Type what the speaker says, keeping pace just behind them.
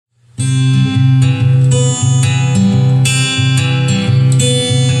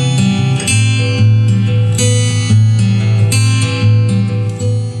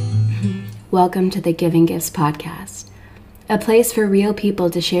welcome to the Giving Gifts podcast, a place for real people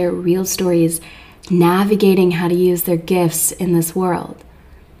to share real stories navigating how to use their gifts in this world.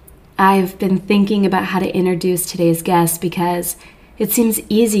 I've been thinking about how to introduce today's guest because it seems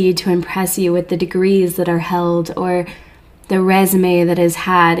easy to impress you with the degrees that are held or the resume that is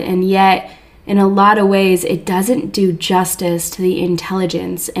had, and yet in a lot of ways it doesn't do justice to the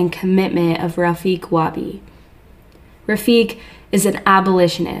intelligence and commitment of Rafik Wahbi. Rafik is an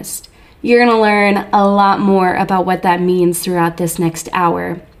abolitionist. You're going to learn a lot more about what that means throughout this next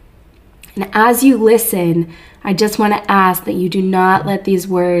hour. And as you listen, I just want to ask that you do not let these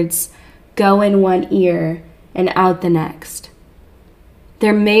words go in one ear and out the next.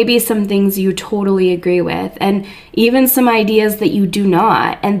 There may be some things you totally agree with, and even some ideas that you do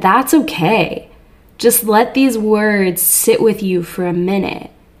not, and that's okay. Just let these words sit with you for a minute.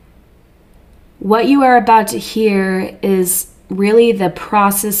 What you are about to hear is really the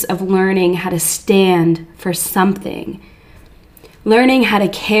process of learning how to stand for something. Learning how to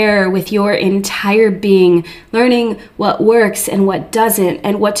care with your entire being, learning what works and what doesn't,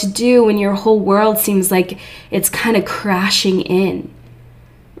 and what to do when your whole world seems like it's kind of crashing in.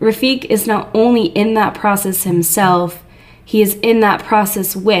 Rafik is not only in that process himself, he is in that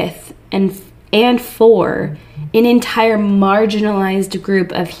process with and for an entire marginalized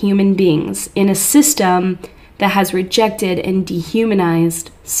group of human beings in a system that has rejected and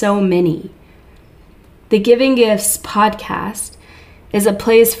dehumanized so many. The Giving Gifts podcast is a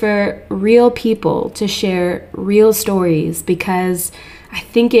place for real people to share real stories, because I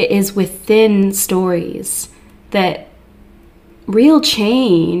think it is within stories that real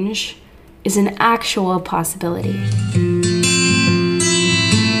change is an actual possibility.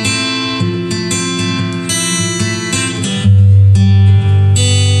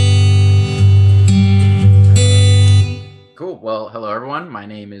 Cool. Well, hello, everyone. My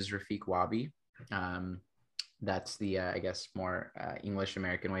name is Rafik Wahbi. That's the, I guess, more English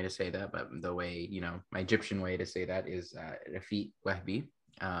American way to say that, but the way, my Egyptian way to say that is Rafik Wahbi.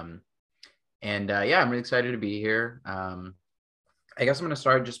 I'm really excited to be here. I guess I'm going to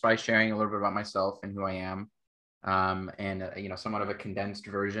start just by sharing a little bit about myself and who I am, somewhat of a condensed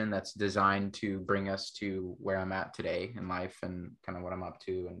version that's designed to bring us to where I'm at today in life and kind of what I'm up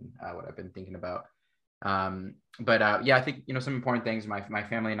to and what I've been thinking about. I think, some important things. My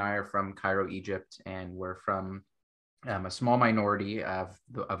family and I are from Cairo, Egypt, and we're from a small minority of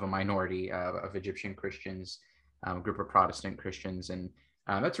a minority of Egyptian Christians, a group of Protestant Christians. And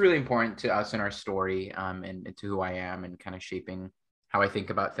that's really important to us in our story and to who I am and kind of shaping how I think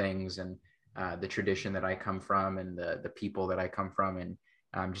about things and the tradition that I come from and the people that I come from. And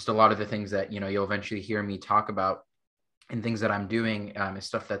just a lot of the things that, you'll eventually hear me talk about and things that I'm doing is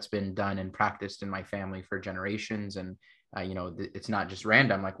stuff that's been done and practiced in my family for generations. And, it's not just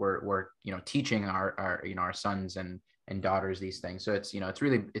random, like we're teaching our sons and daughters these things. So it's,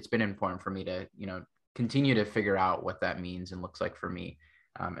 it's been important for me to, continue to figure out what that means and looks like for me.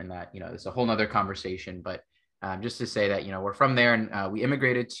 And that, it's a whole nother conversation, but just to say that, we're from there, and we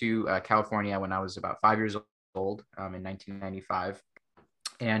immigrated to California when I was about 5 years old in 1995.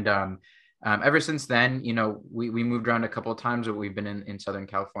 And ever since then, we moved around a couple of times, but we've been in Southern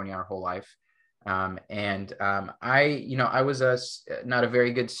California our whole life. I was not a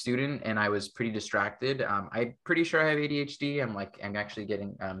very good student, and I was pretty distracted. I'm pretty sure I have ADHD. I'm actually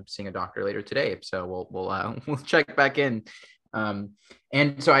seeing a doctor later today, so we'll check back in. And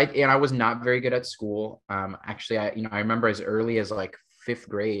I was not very good at school. I remember as early as like fifth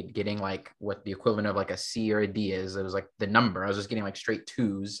grade getting like what the equivalent of like a C or a D is. It was like the number. I was just getting like straight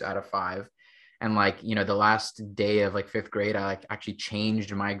 2s out of 5. And the last day of like fifth grade, I actually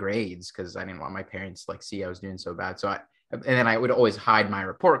changed my grades because I didn't want my parents to see I was doing so bad. And then I would always hide my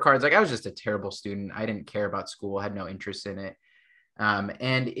report cards. I was just a terrible student. I didn't care about school. I had no interest in it.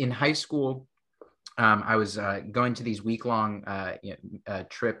 And in high school, I was going to these week-long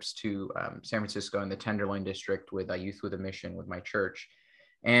trips to San Francisco in the Tenderloin district with Youth with a Mission with my church.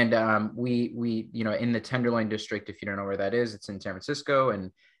 And we in the Tenderloin district, if you don't know where that is, it's in San Francisco,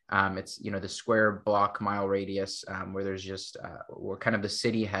 and it's the square block mile radius where there's just where kind of the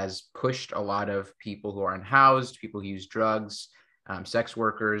city has pushed a lot of people who are unhoused, people who use drugs, sex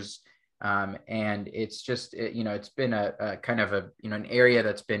workers, and it's just it's been a kind of an area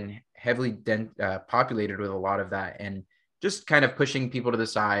that's been heavily populated with a lot of that, and just kind of pushing people to the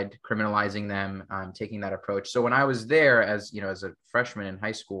side, criminalizing them, taking that approach. So when I was there as a freshman in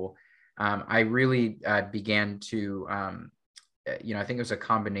high school, I really began to I think it was a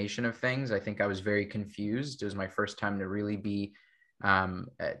combination of things. I think I was very confused. It was my first time to really be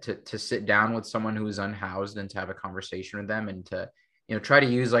to sit down with someone who was unhoused and to have a conversation with them and to try to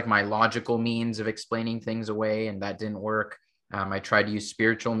use like my logical means of explaining things away, and that didn't work. I tried to use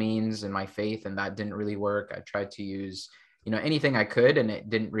spiritual means and my faith, and that didn't really work. I tried to use, anything I could, and it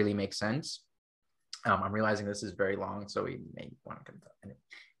didn't really make sense. I'm realizing this is very long, so we may want to continue.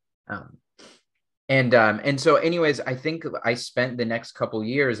 And so anyways, I think I spent the next couple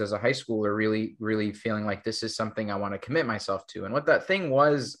years as a high schooler really, really feeling like this is something I want to commit myself to. And what that thing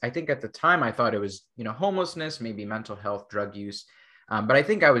was, I think at the time I thought it was, homelessness, maybe mental health, drug use. But I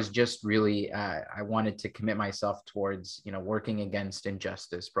think I was just really, I wanted to commit myself towards, working against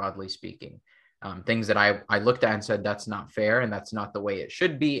injustice, broadly speaking. Things that I looked at and said, that's not fair, and that's not the way it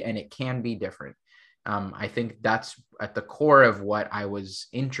should be, and it can be different. I think that's at the core of what I was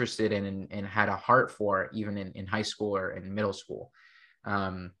interested in and had a heart for, even in high school or in middle school.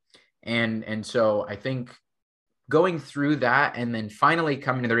 And so I think going through that and then finally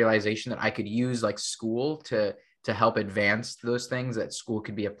coming to the realization that I could use like school to help advance those things, that school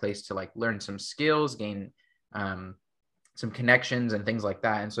could be a place to like learn some skills, gain some connections and things like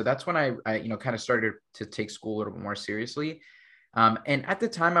that. And so that's when I kind of started to take school a little bit more seriously. And at the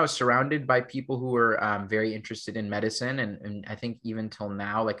time I was surrounded by people who were very interested in medicine. And I think even till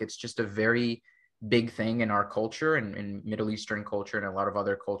now, like it's just a very big thing in our culture and in Middle Eastern culture and a lot of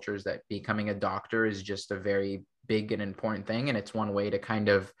other cultures, that becoming a doctor is just a very big and important thing. And it's one way to kind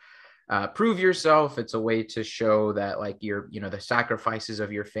of prove yourself. It's a way to show that like the sacrifices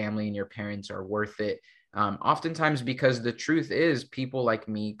of your family and your parents are worth it. Oftentimes, because the truth is people like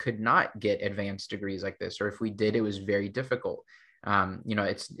me could not get advanced degrees like this, or if we did, it was very difficult.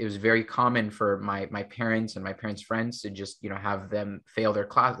 It was very common for my parents and my parents' friends to just, have them fail their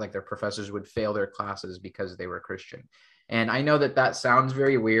class, like their professors would fail their classes because they were Christian. And I know that sounds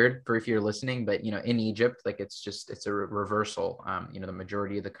very weird for if you're listening, but, in Egypt, like it's a reversal. The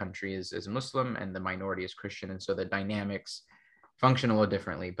majority of the country is Muslim and the minority is Christian. And so the dynamics function a little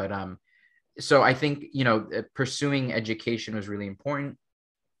differently. But so I think, pursuing education was really important.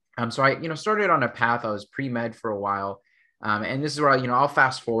 So I, started on a path. I was pre-med for a while. And this is where, I'll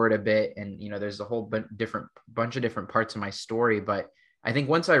fast forward a bit and, there's a whole bunch of different parts of my story. But I think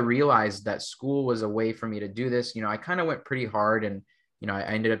once I realized that school was a way for me to do this, I kind of went pretty hard and, I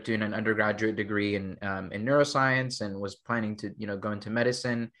ended up doing an undergraduate degree in neuroscience and was planning to, go into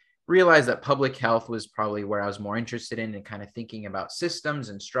medicine, realized that public health was probably where I was more interested in and kind of thinking about systems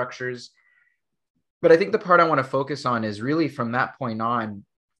and structures. But I think the part I want to focus on is really from that point on,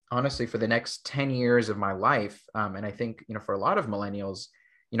 honestly, for the next 10 years of my life. And I think, for a lot of millennials,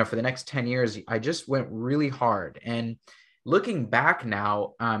 for the next 10 years, I just went really hard. And looking back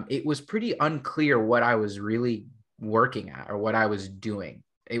now, it was pretty unclear what I was really working at or what I was doing.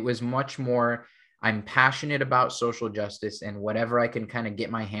 It was much more, I'm passionate about social justice, and whatever I can kind of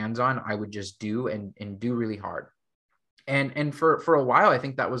get my hands on, I would just do and do really hard. And for a while, I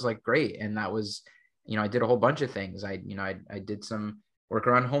think that was like great. And that was, I did a whole bunch of things. I did some work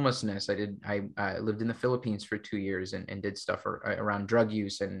around homelessness. I lived in the Philippines for 2 years and did stuff around drug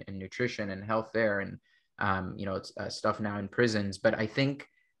use and nutrition and health there. And, it's stuff now in prisons. But I think,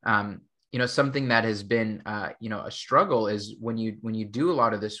 something that has been, a struggle is when you do a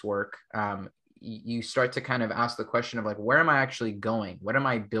lot of this work, you start to kind of ask the question of like, where am I actually going? What am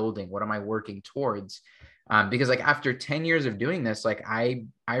I building? What am I working towards? Because like after 10 years of doing this, like I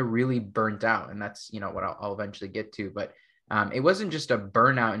really burnt out, and that's, what I'll eventually get to. But it wasn't just a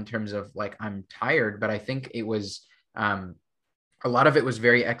burnout in terms of like, I'm tired, but I think it was, a lot of it was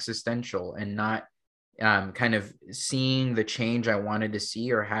very existential and not kind of seeing the change I wanted to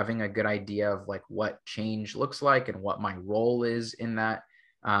see or having a good idea of like what change looks like and what my role is in that.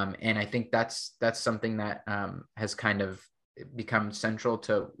 And I think that's something that has kind of become central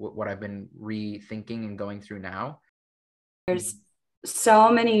to what I've been rethinking and going through now. There's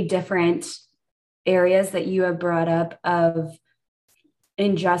so many different areas that you have brought up of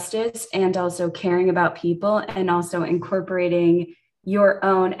injustice and also caring about people and also incorporating your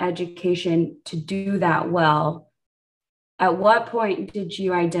own education to do that well. At what point did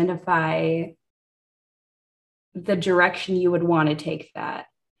you identify the direction you would want to take that?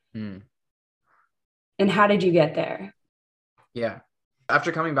 And how did you get there? Yeah.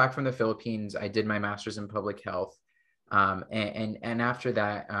 After coming back from the Philippines, I did my master's in public health. And after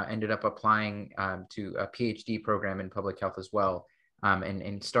that, ended up applying to a PhD program in public health as well,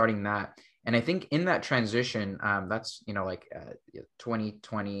 and starting that. And I think in that transition, that's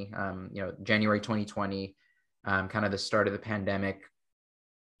 2020, January 2020, kind of the start of the pandemic.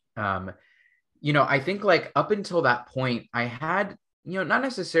 I think like up until that point, I had not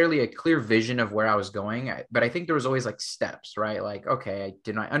necessarily a clear vision of where I was going, but I think there was always like steps, right? Like, okay, I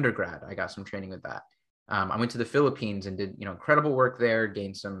did my undergrad, I got some training with that. I went to the Philippines and did, incredible work there,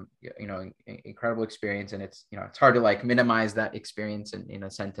 gained some, incredible experience. And it's hard to like minimize that experience in a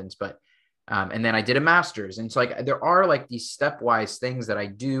sentence, but and then I did a master's. And so like, there are like these stepwise things that I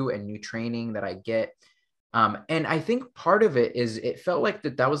do and new training that I get. And I think part of it is it felt like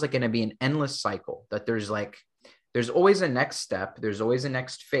that was like going to be an endless cycle, that there's always a next step. There's always a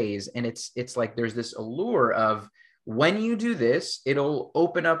next phase. And it's like, there's this allure of, when you do this, it'll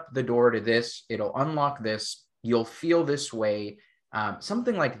open up the door to this, it'll unlock this, you'll feel this way,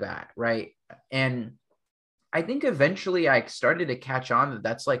 something like that. Right. And I think eventually I started to catch on that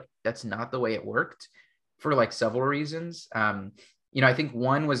that's not the way it worked, for like several reasons. I think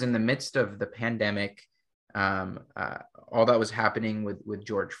one was in the midst of the pandemic, all that was happening with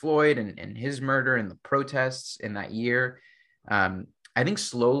George Floyd and his murder and the protests in that year. I think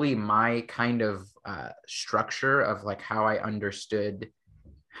slowly my kind of structure of like how I understood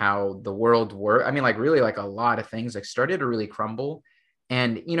how the world worked, I mean, like really like a lot of things like started to really crumble.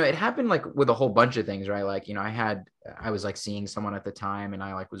 And, it happened like with a whole bunch of things, right? Like, I was like seeing someone at the time and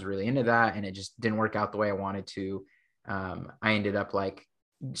I like was really into that, and it just didn't work out the way I wanted to. I ended up like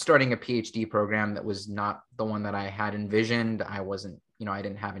starting a PhD program that was not the one that I had envisioned. I wasn't, I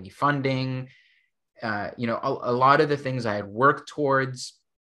didn't have any funding. A lot of the things I had worked towards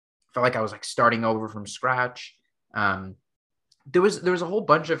felt like I was like starting over from scratch. There was a whole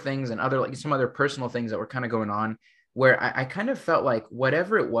bunch of things and other like some other personal things that were kind of going on, where I kind of felt like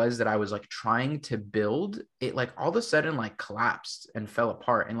whatever it was that I was like trying to build, it like all of a sudden like collapsed and fell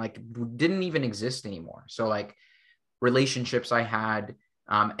apart and like didn't even exist anymore. So like relationships I had,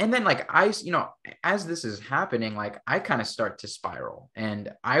 and then like as this is happening, like I kind of start to spiral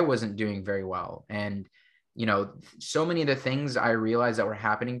and I wasn't doing very well. And, so many of the things I realized that were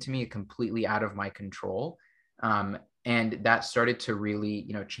happening to me completely out of my control. And that started to really,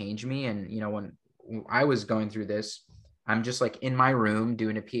 change me. And, when I was going through this, I'm just like in my room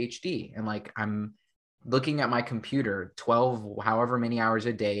doing a PhD, and like I'm looking at my computer 12 however many hours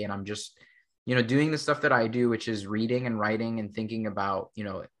a day, and I'm just doing the stuff that I do, which is reading and writing and thinking about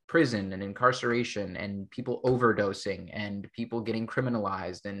prison and incarceration and people overdosing and people getting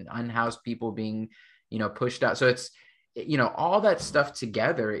criminalized and unhoused people being pushed out. So it's all that stuff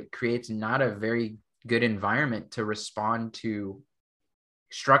together, it creates not a very good environment to respond to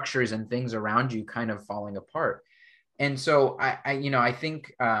structures and things around you kind of falling apart. And so I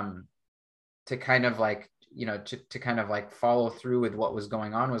think to kind of like to kind of like follow through with what was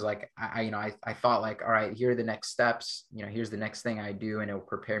going on was like I thought like, all right, here are the next steps, here's the next thing I do and it'll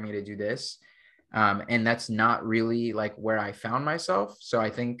prepare me to do this. And that's not really like where I found myself. So I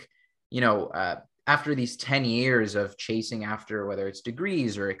think after these 10 years of chasing after whether it's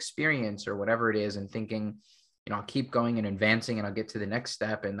degrees or experience or whatever it is, and thinking I'll keep going and advancing and I'll get to the next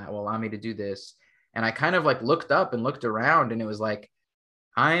step and that will allow me to do this. And I kind of like looked up and looked around, and it was like,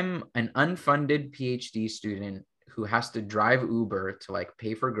 I'm an unfunded PhD student who has to drive Uber to like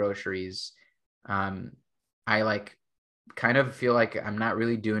pay for groceries. I like kind of feel like I'm not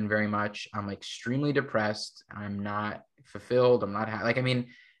really doing very much. I'm like extremely depressed. I'm not fulfilled. I'm not like, I mean,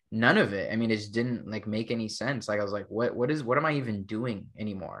 none of it. I mean, it just didn't like make any sense. Like I was like, what am I even doing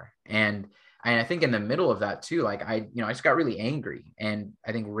anymore? And I think in the middle of that too, like I just got really angry, and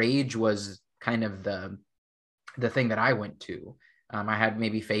I think rage was kind of the thing that I went to. I had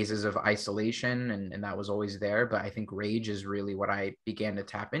maybe phases of isolation and that was always there, but I think rage is really what I began to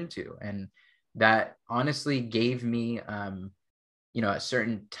tap into. And that honestly gave me, a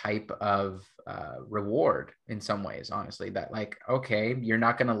certain type of reward in some ways, honestly, that like, okay, you're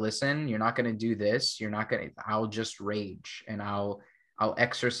not going to listen. You're not going to do this. I'll just rage, and I'll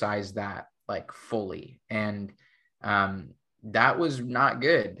exercise that like fully. And that was not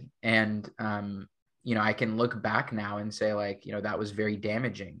good. And, I can look back now and say like, that was very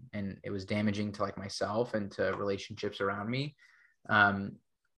damaging, and it was damaging to like myself and to relationships around me.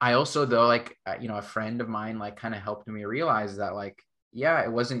 I also though, like, a friend of mine like kind of helped me realize that like, yeah,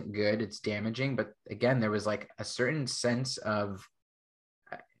 it wasn't good. It's damaging. But again, there was like a certain sense of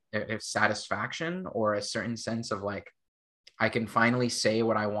satisfaction, or a certain sense of like, I can finally say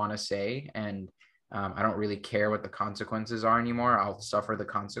what I want to say. And I don't really care what the consequences are anymore. I'll suffer the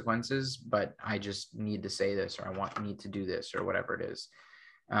consequences, but I just need to say this, or need to do this, or whatever it is.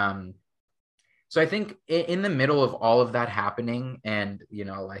 So I think in the middle of all of that happening, and,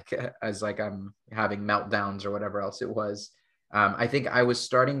 like as like I'm having meltdowns or whatever else it was, I think I was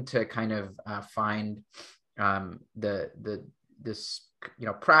starting to kind of find this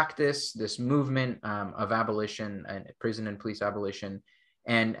practice, this movement of abolition and prison and police abolition.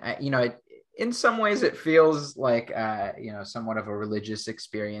 And, in some ways it feels like somewhat of a religious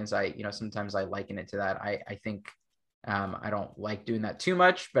experience. Sometimes I liken it to that. I think I don't like doing that too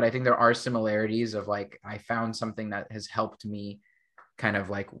much, but I think there are similarities of like I found something that has helped me kind of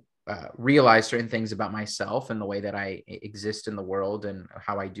like realize certain things about myself and the way that I exist in the world and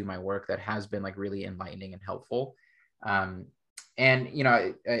how I do my work that has been like really enlightening and helpful. And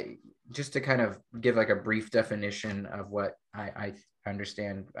just to kind of give like a brief definition of what I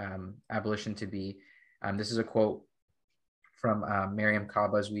understand abolition to be, this is a quote from Miriam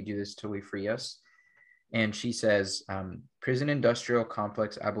Kaba's "We Do This Till We Free Us," and she says, "Prison industrial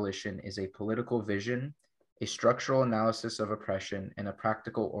complex abolition is a political vision, a structural analysis of oppression, and a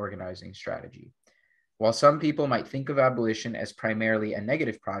practical organizing strategy. While some people might think of abolition as primarily a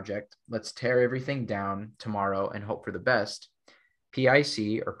negative project, let's tear everything down tomorrow and hope for the best,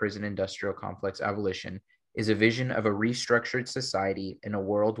 PIC, or Prison Industrial Complex Abolition, is a vision of a restructured society in a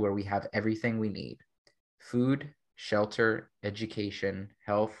world where we have everything we need: food, shelter, education,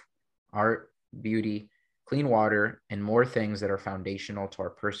 health, art, beauty, clean water, and more things that are foundational to our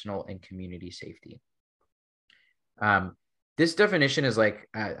personal and community safety." This definition is like,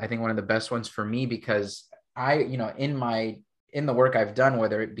 I think one of the best ones for me, because in the work I've done,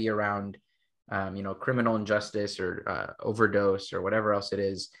 whether it be around criminal injustice or overdose or whatever else it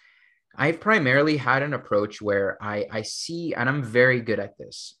is, I've primarily had an approach where I see, and I'm very good at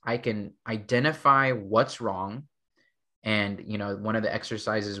this, I can identify what's wrong. And, one of the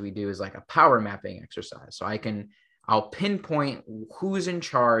exercises we do is like a power mapping exercise. So I'll pinpoint who's in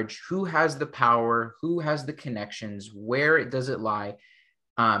charge, who has the power, who has the connections, where does it lie,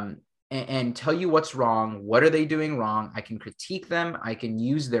 and tell you what's wrong. What are they doing wrong? I can critique them. I can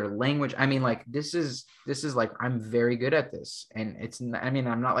use their language. I mean, like, this is like, I'm very good at this. And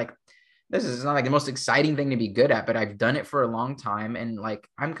I'm not like, this is not like the most exciting thing to be good at, but I've done it for a long time. And like,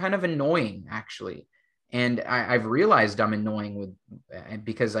 I'm kind of annoying actually. And I've realized I'm annoying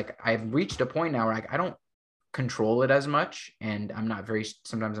because like, I've reached a point now where like, I don't control it as much. And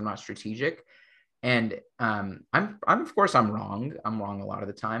sometimes I'm not strategic. And I'm of course I'm wrong. I'm wrong a lot of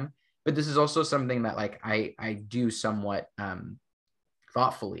the time. But this is also something that like I do somewhat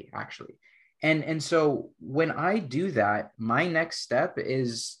thoughtfully, actually. And so when I do that, my next step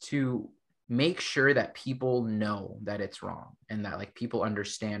is to make sure that people know that it's wrong and that like people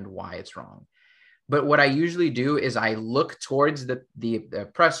understand why it's wrong. But what I usually do is I look towards the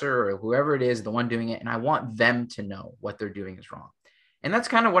oppressor or whoever it is, the one doing it, and I want them to know what they're doing is wrong. And that's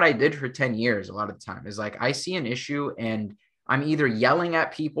kind of what I did for 10 years a lot of the time, is like I see an issue and I'm either yelling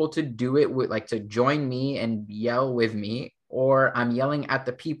at people to do it with like to join me and yell with me, or I'm yelling at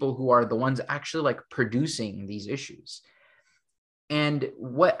the people who are the ones actually like producing these issues. And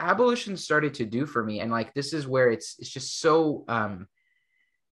what abolition started to do for me, and like this is where it's just so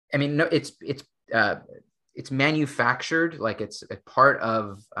it's manufactured, like it's a part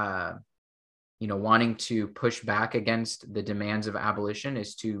of wanting to push back against the demands of abolition,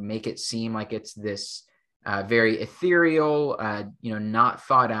 is to make it seem like it's this very ethereal, not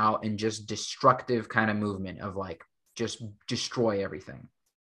thought out and just destructive kind of movement of like, just destroy everything.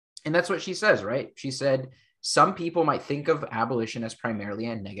 And that's what she says, right? She said, some people might think of abolition as primarily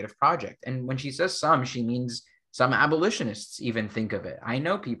a negative project. And when she says some, she means some abolitionists even think of it. I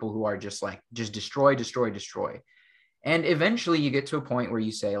know people who are just like, just destroy, destroy, destroy. And eventually you get to a point where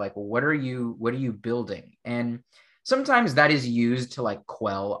you say like, well, what are you building? And sometimes that is used to like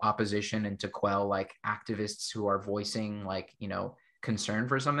quell opposition and to quell like activists who are voicing like, concern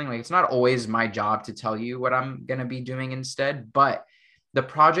for something. Like, it's not always my job to tell you what I'm going to be doing instead. But the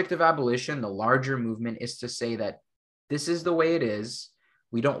project of abolition, the larger movement, is to say that this is the way it is.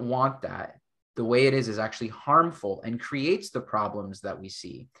 We don't want that. The way it is actually harmful and creates the problems that we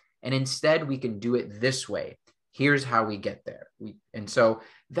see. And instead, we can do it this way. Here's how we get there. And so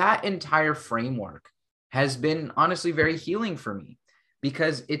that entire framework has been honestly very healing for me,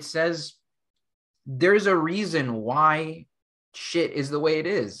 because it says there's a reason why shit is the way it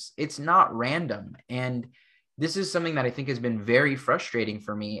is. It's not random. And this is something that I think has been very frustrating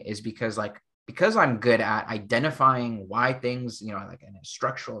for me, is because I'm good at identifying why things, like in a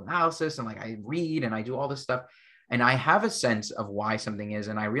structural analysis, and like I read and I do all this stuff, and I have a sense of why something is,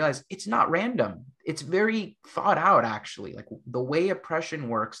 and I realize it's not random. It's very thought out, actually. Like the way oppression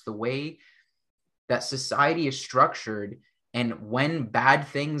works, the way that society is structured, and when bad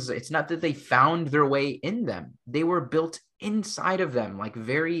things, it's not that they found their way in them. They were built inside of them, like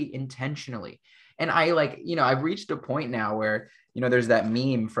very intentionally. And I've reached a point now where, there's that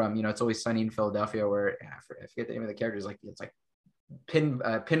meme from, It's Always Sunny in Philadelphia, where I forget the name of the character. It's like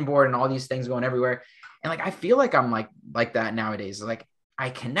pinboard and all these things going everywhere. And like, I feel like I'm like that nowadays. Like, I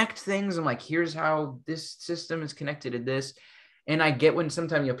connect things. I'm like, here's how this system is connected to this. And I get when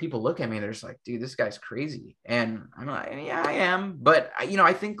sometimes, people look at me, they're just like, dude, this guy's crazy. And I'm like, yeah, I am. But,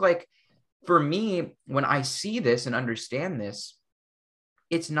 I think like for me, when I see this and understand this,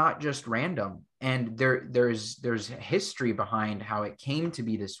 it's not just random. And there's history behind how it came to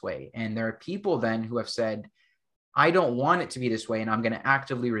be this way. And there are people then who have said, I don't want it to be this way, and I'm going to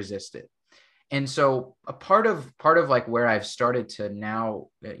actively resist it. And so a part of like where I've started to now,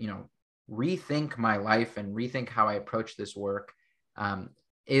 rethink my life and rethink how I approach this work,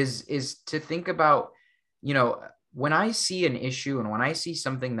 is to think about, when I see an issue and when I see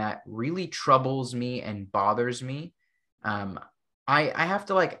something that really troubles me and bothers me, I have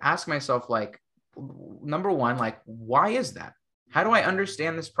to like ask myself, like, number one, like, why is that? How do I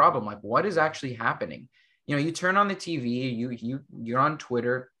understand this problem? Like, what is actually happening? You turn on the TV, you're on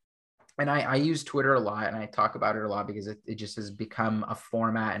Twitter. And I use Twitter a lot, and I talk about it a lot because it just has become a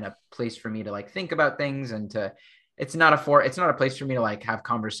format and a place for me to like think about things, and it's not a place for me to like have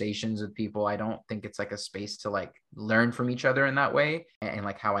conversations with people. I don't think it's like a space to like learn from each other in that way, and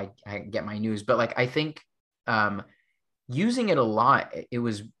like how I get my news. But like, I think using it a lot, it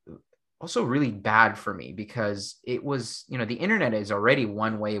was also really bad for me, because it was, the internet is already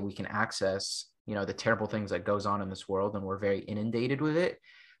one way we can access, the terrible things that goes on in this world, and we're very inundated with it.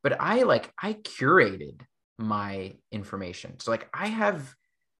 But I curated my information. So like I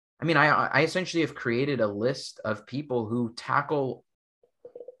essentially have created a list of people who tackle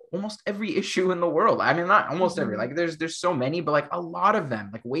almost every issue in the world. I mean, not almost every, like there's so many, but like a lot of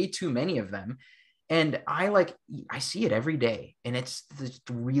them, like way too many of them. And I see it every day, and it's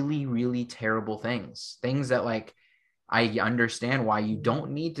really, really terrible things that like, I understand why you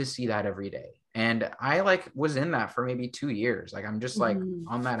don't need to see that every day. And I was in that for maybe 2 years. Like, I'm just like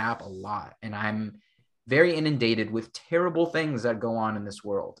on that app a lot, and I'm very inundated with terrible things that go on in this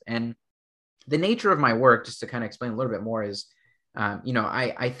world. And the nature of my work, just to kind of explain a little bit more, is,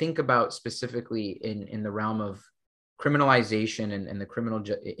 I think about specifically in the realm of criminalization and the criminal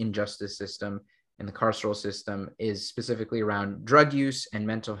injustice system and the carceral system, is specifically around drug use and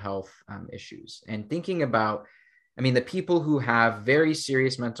mental health issues. And thinking about, the people who have very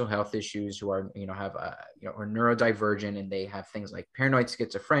serious mental health issues, who are, are neurodivergent, and they have things like paranoid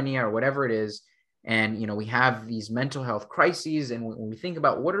schizophrenia or whatever it is. And, we have these mental health crises. And when we think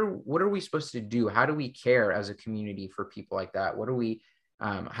about what are we supposed to do? How do we care as a community for people like that?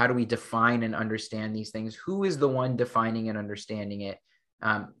 How do we define and understand these things? Who is the one defining and understanding it?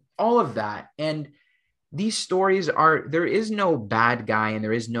 All of that. And these stories there is no bad guy and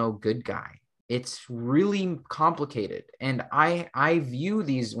there is no good guy. It's really complicated. And I view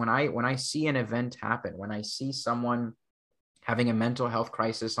these, when I see an event happen, when I see someone having a mental health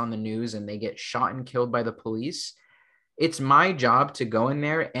crisis on the news and they get shot and killed by the police, it's my job to go in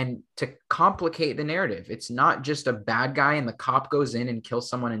there and to complicate the narrative. It's not just a bad guy and the cop goes in and kills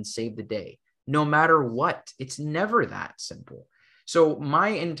someone and save the day. No matter what, it's never that simple. So my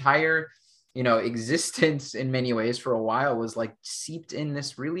entire existence in many ways for a while was like seeped in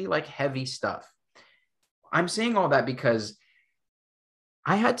this really like heavy stuff. I'm saying all that because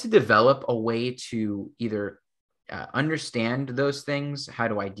I had to develop a way to either understand those things. How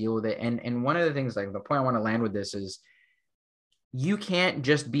do I deal with it? And one of the things, like the point I want to land with this is, you can't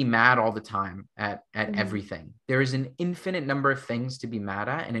just be mad all the time at everything. There is an infinite number of things to be mad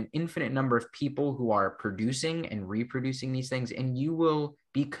at, and an infinite number of people who are producing and reproducing these things, and you will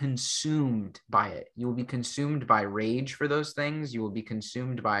be consumed by it. You will be consumed by rage for those things. You will be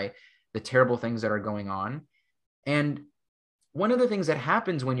consumed by the terrible things that are going on. And one of the things that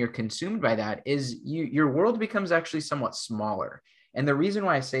happens when you're consumed by that is your world becomes actually somewhat smaller. And the reason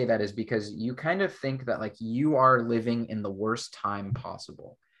why I say that is because you kind of think that like you are living in the worst time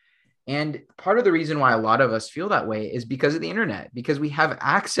possible. And part of the reason why a lot of us feel that way is because of the internet, because we have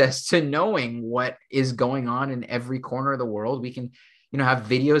access to knowing what is going on in every corner of the world. We can, have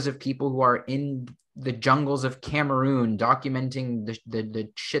videos of people who are in the jungles of Cameroon documenting the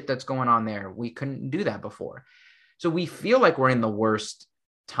shit that's going on there. We couldn't do that before. So we feel like we're in the worst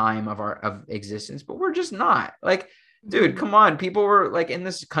time of existence, but we're just not. Like, dude, come on. People were like, in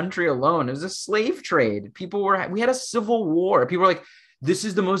this country alone, it was a slave trade. We had a civil war. People were like, this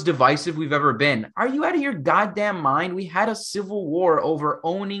is the most divisive we've ever been. Are you out of your goddamn mind? We had a civil war over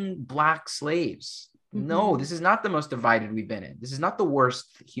owning Black slaves. No, this is not the most divided we've been in. This is not the worst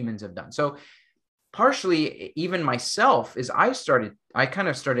humans have done. So partially, even myself, is I kind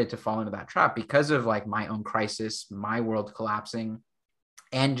of started to fall into that trap because of like my own crisis, my world collapsing,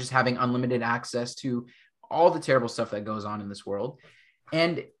 and just having unlimited access to all the terrible stuff that goes on in this world.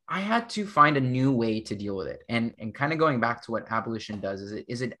 And I had to find a new way to deal with it. And kind of going back to what abolition does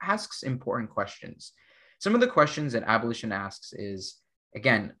is it asks important questions. Some of the questions that abolition asks is,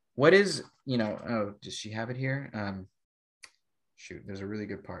 again, what is, oh, does she have it here? Shoot, there's a really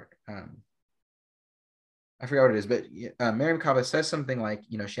good part. I forgot what it is, but Miriam Kaba says something like,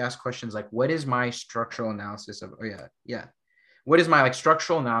 she asks questions like, what is my structural analysis of, what is my like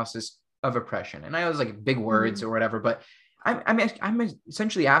structural analysis of oppression? And I was like big words or whatever, but I'm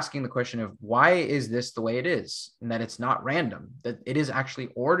essentially asking the question of why is this the way it is, and that it's not random, that it is actually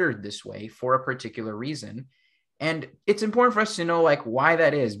ordered this way for a particular reason. And it's important for us to know like why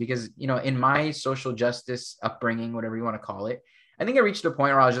that is, because, in my social justice upbringing, whatever you want to call it, I think I reached a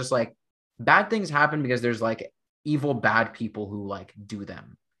point where I was just like, bad things happen because there's like evil, bad people who like do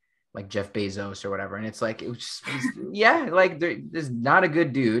them, like Jeff Bezos or whatever. And it's like, like there's not a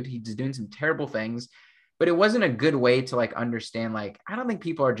good dude. He's doing some terrible things, but it wasn't a good way to like understand. Like, I don't think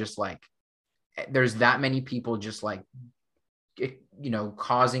people are just like, there's that many people just like,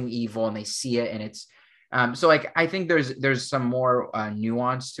 causing evil, and they see it. And it's, so like, I think there's some more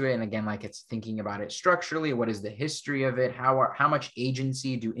nuance to it. And again, like it's thinking about it structurally. What is the history of it? How much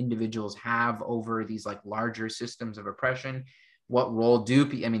agency do individuals have over these like larger systems of oppression? What role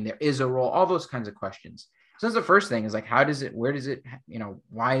there is a role, all those kinds of questions. So that's the first thing, is like, where does it,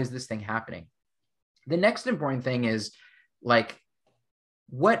 why is this thing happening? The next important thing is like,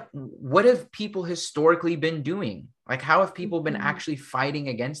 what have people historically been doing? Like, how have people been actually fighting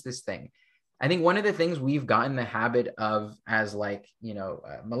against this thing? I think one of the things we've gotten the habit of as like,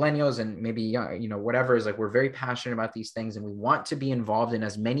 millennials and maybe, whatever, is like, we're very passionate about these things and we want to be involved in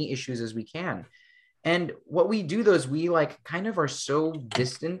as many issues as we can. And what we do though is we like kind of are so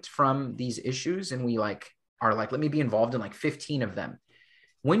distant from these issues, and we like are like, let me be involved in like 15 of them.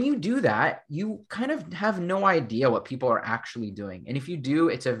 When you do that, you kind of have no idea what people are actually doing. And if you do,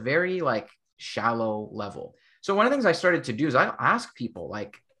 it's a very like shallow level. So one of the things I started to do is I ask people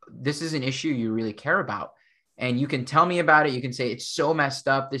like, this is an issue you really care about, and you can tell me about it. You can say it's so messed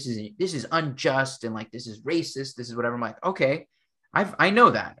up. This is unjust. And like, this is racist. This is whatever. I'm like, okay, I know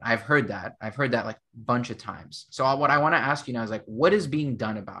that. I've heard that like a bunch of times. So what I want to ask you now is like, what is being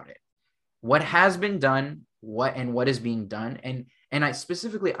done about it? What has been done? What is being done? And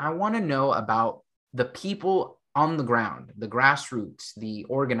I want to know about the people on the ground, the grassroots, the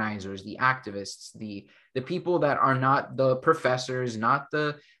organizers, the activists, the people that are not the professors, not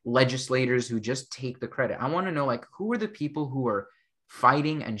the legislators who just take the credit. I want to know, like, who are the people who are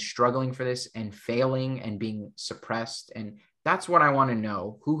fighting and struggling for this and failing and being suppressed? And that's what I want to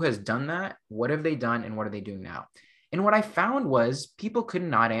know. Who has done that? What have they done? And what are they doing now? And what I found was people could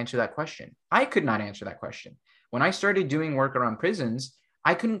not answer that question. I could not answer that question. When I started doing work around prisons,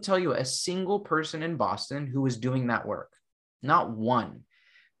 I couldn't tell you a single person in Boston who was doing that work. Not one.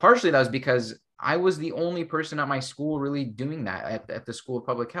 Partially that was because I was the only person at my school really doing that at the School of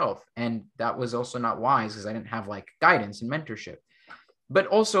Public Health. And that was also not wise because I didn't have like guidance and mentorship. But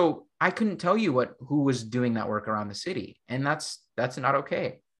also I couldn't tell you who was doing that work around the city. And that's not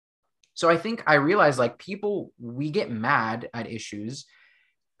okay. So I think I realized like people, we get mad at issues,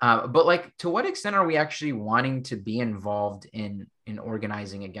 but like, to what extent are we actually wanting to be involved in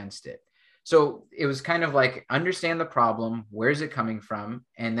organizing against it? So it was kind of like, understand the problem, where's it coming from,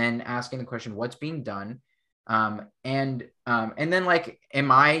 and then asking the question, what's being done, and then like,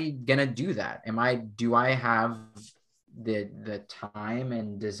 am I gonna do that? Do I have the time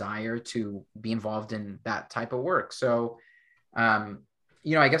and desire to be involved in that type of work? So,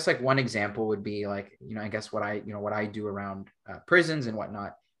 I guess like one example would be like, I guess what I do around prisons and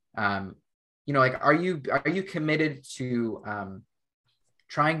whatnot. Like, are you committed to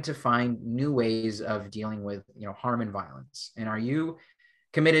trying to find new ways of dealing with, harm and violence? And are you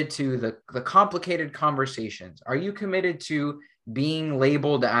committed to the complicated conversations? Are you committed to being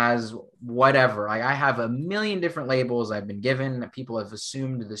labeled as whatever? I have a million different labels I've been given that people have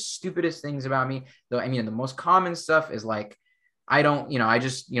assumed the stupidest things about me. Though, the most common stuff is like, I don't,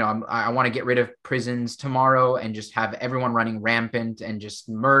 I want to get rid of prisons tomorrow and just have everyone running rampant and just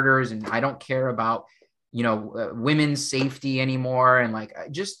murders. And I don't care about, women's safety anymore. And like,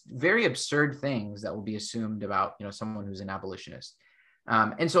 just very absurd things that will be assumed about, someone who's an abolitionist.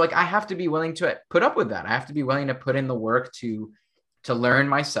 And so like, I have to be willing to put up with that. I have to be willing to put in the work to learn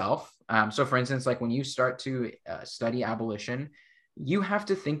myself. So for instance, like when you start to study abolition, you have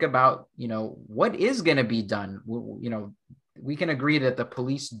to think about, what is going to be done. We can agree that the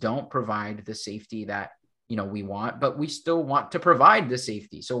police don't provide the safety that, we want, but we still want to provide the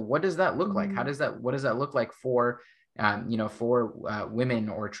safety. So what does that look like? What does that look like for for women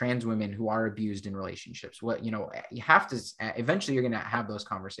or trans women who are abused in relationships. You have to, eventually you're going to have those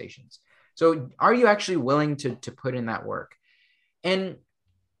conversations. So are you actually willing to put in that work? And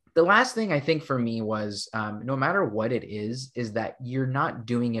the last thing I think for me was, no matter what it is that you're not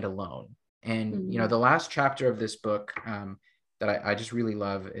doing it alone. And, the last chapter of this book that I just really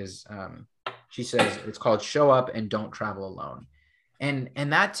love is, she says, it's called Show Up and Don't Travel Alone. And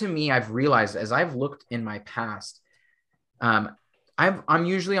that, to me, I've realized as I've looked in my past, I'm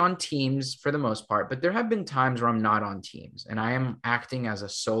usually on teams for the most part, but there have been times where I'm not on teams and I am acting as a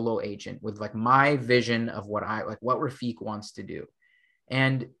solo agent with like my vision of what Rafik wants to do.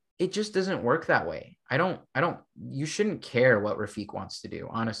 And it just doesn't work that way. You shouldn't care what Rafik wants to do.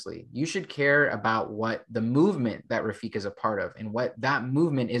 Honestly, you should care about what the movement that Rafik is a part of and what that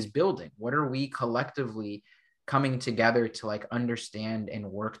movement is building. What are we collectively coming together to like understand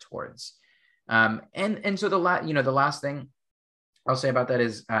and work towards? And so the last thing I'll say about that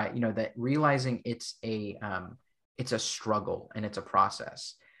is, that realizing it's a struggle and it's a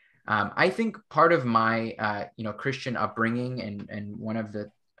process. I think part of my, Christian upbringing and one of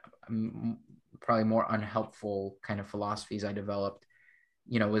the probably more unhelpful kind of philosophies I developed,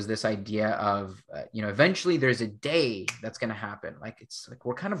 was this idea of, eventually there's a day that's going to happen. Like, it's like,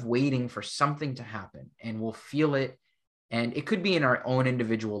 we're kind of waiting for something to happen and we'll feel it. And it could be in our own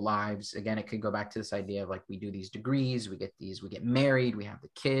individual lives. Again, it could go back to this idea of like, we do these degrees, we get married, we have the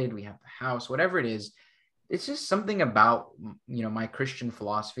kid, we have the house, whatever it is. It's just something about, my Christian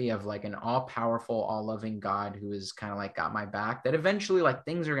philosophy of like an all powerful, all loving God who is kind of like got my back, that eventually like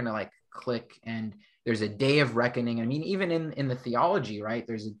things are going to like click and there's a day of reckoning. I mean, even in the theology, right?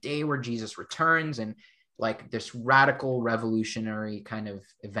 There's a day where Jesus returns and like this radical revolutionary kind of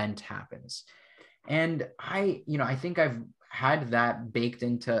event happens. And I think I've had that baked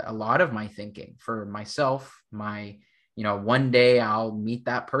into a lot of my thinking for myself. One day I'll meet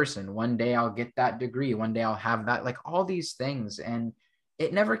that person. One day I'll get that degree. One day I'll have that, like all these things. And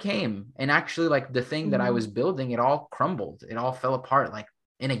it never came. And actually, like the thing that I was building, it all crumbled. It all fell apart like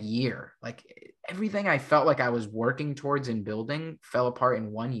in a year. Like everything I felt like I was working towards and building fell apart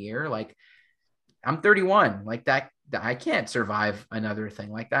in 1 year. Like I'm 31, like that I can't survive another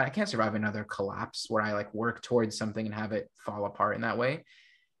thing like that. I can't survive another collapse where I like work towards something and have it fall apart in that way.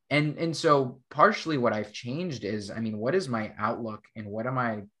 And so partially what I've changed is, I mean, what is my outlook and what am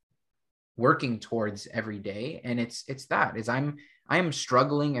I working towards every day? And it's I am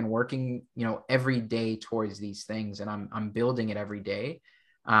struggling and working, every day towards these things, and I'm building it every day.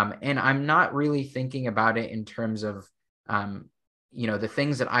 And I'm not really thinking about it in terms of, the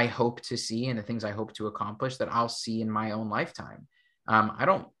things that I hope to see and the things I hope to accomplish that I'll see in my own lifetime. I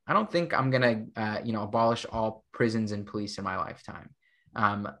don't think I'm going to, abolish all prisons and police in my lifetime.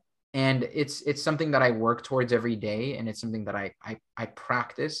 And it's something that I work towards every day. And it's something that I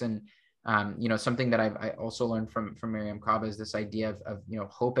practice. And, something that I also learned from Miriam Kaba is this idea of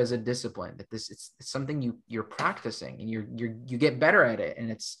hope as a discipline, that it's something you're practicing and you get better at it.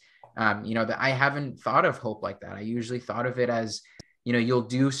 And it's, that I haven't thought of hope like that. I usually thought of it as, you'll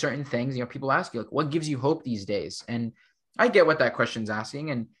do certain things, people ask you like, what gives you hope these days? And I get what that question's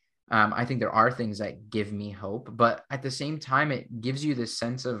asking. And I think there are things that give me hope, but at the same time, it gives you this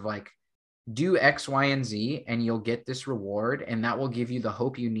sense of like, do X, Y, and Z, and you'll get this reward. And that will give you the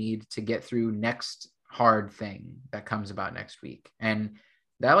hope you need to get through next hard thing that comes about next week. And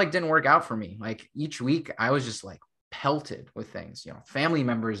that like didn't work out for me. Like each week I was just like pelted with things, family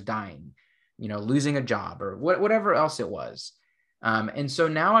members dying, losing a job or whatever else it was. And so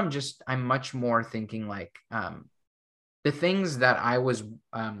now I'm much more thinking like, the things that I wasn't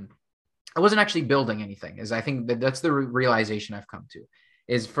actually building anything, is I think that's the realization I've come to,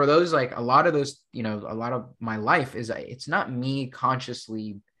 is for those, like a lot of those, a lot of my life is, it's not me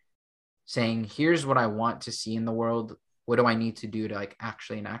consciously saying, here's what I want to see in the world. What do I need to do to like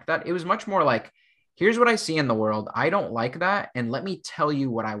actually enact that? It was much more like, here's what I see in the world. I don't like that. And let me tell you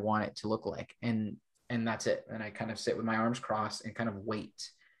what I want it to look like. And that's it. And I kind of sit with my arms crossed and kind of wait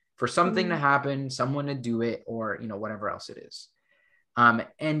for something to happen, someone to do it, or, whatever else it is.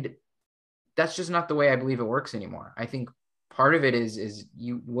 And that's just not the way I believe it works anymore. I think part of it is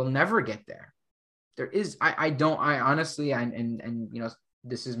you will never get there. There is, I honestly, and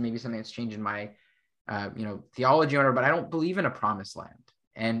this is maybe something that's changed in my, theology or whatever, but I don't believe in a promised land.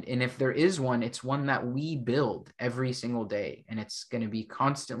 And if there is one, it's one that we build every single day, and it's going to be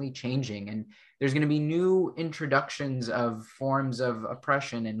constantly changing. And there's going to be new introductions of forms of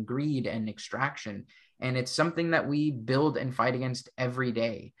oppression and greed and extraction. And it's something that we build and fight against every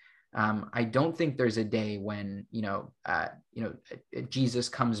day. I don't think there's a day when, Jesus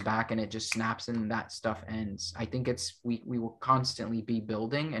comes back and it just snaps and that stuff ends. I think we will constantly be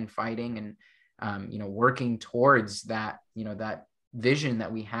building and fighting and, working towards that, that vision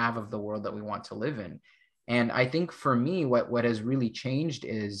that we have of the world that we want to live in. And I think for me, what has really changed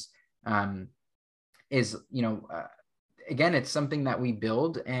is, again, it's something that we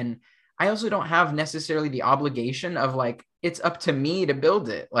build. And I also don't have necessarily the obligation of like, it's up to me to build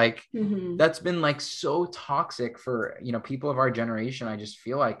it. Like that's been like so toxic for, people of our generation. I just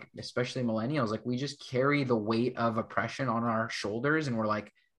feel like, especially millennials, like we just carry the weight of oppression on our shoulders and we're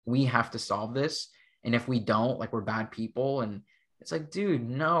like, we have to solve this. And if we don't, like we're bad people. And it's like, dude,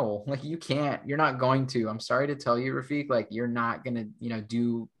 no, like you're not going to. I'm sorry to tell you, Rafik, like you're not going to,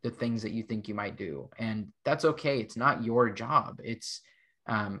 do the things that you think you might do. And that's okay. It's not your job. It's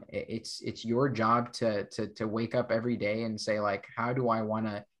your job to wake up every day and say like, how do I want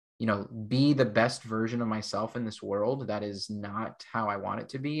to, be the best version of myself in this world that is not how I want it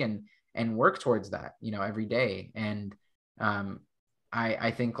to be, and work towards that, every day. And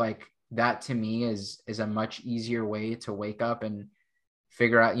I think like that to me is a much easier way to wake up and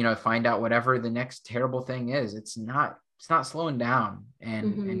figure out, find out whatever the next terrible thing is. It's not slowing down.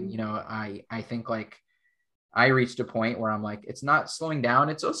 And I think like I reached a point where I'm like, it's not slowing down.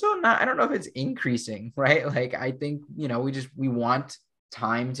 It's also not, I don't know if it's increasing, right? Like, I think, we want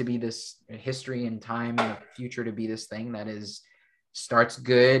time to be this history and time in the future to be this thing that starts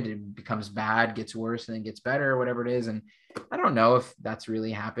good and becomes bad, gets worse and then gets better, whatever it is. And I don't know if that's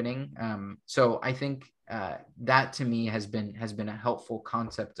really happening. So I think that to me has been a helpful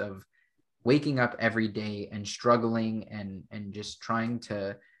concept of waking up every day and struggling and just trying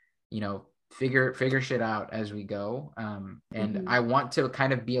to, figure shit out as we go. And I want to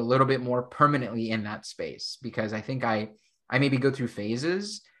kind of be a little bit more permanently in that space, because I think I maybe go through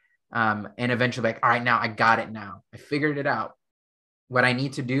phases and eventually like, all right, now I got it. Now I figured it out. What I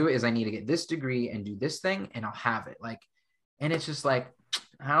need to do is I need to get this degree and do this thing and I'll have it. Like, and it's just like,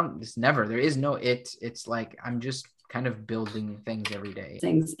 there is no, it's like, I'm just kind of building things every day.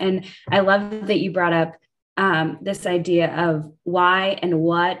 And I love that you brought up this idea of why and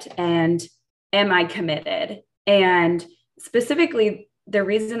what, and am I committed? And specifically, the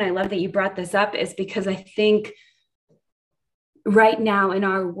reason I love that you brought this up is because I think right now in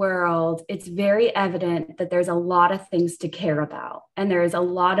our world, it's very evident that there's a lot of things to care about. And there's a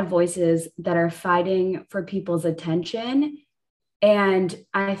lot of voices that are fighting for people's attention. And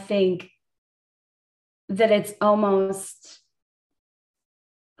I think that it's almost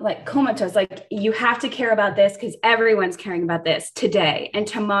like comatose, like you have to care about this because everyone's caring about this today. And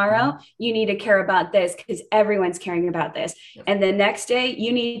tomorrow you need to care about this because everyone's caring about this. And the next day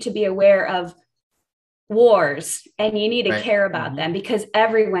you need to be aware of wars and you need to care about them because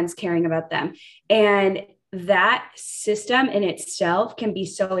everyone's caring about them. And that system in itself can be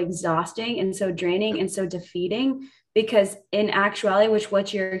so exhausting and so draining and so defeating, because in actuality, which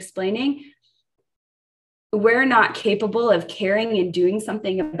what you're explaining, we're not capable of caring and doing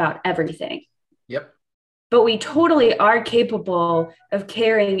something about everything. Yep. But we totally are capable of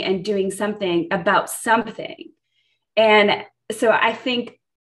caring and doing something about something. And so I think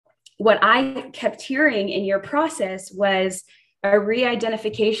what I kept hearing in your process was a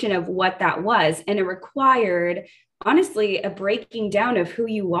re-identification of what that was. And it required, honestly, a breaking down of who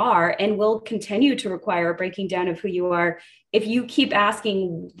you are, and will continue to require a breaking down of who you are if you keep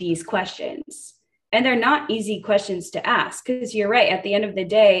asking these questions. And they're not easy questions to ask, because you're right. At the end of the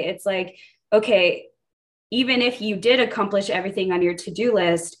day, it's like, okay, even if you did accomplish everything on your to-do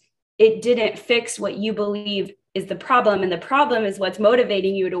list, it didn't fix what you believe is the problem. And the problem is what's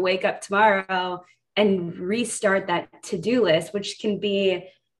motivating you to wake up tomorrow and restart that to-do list, which can be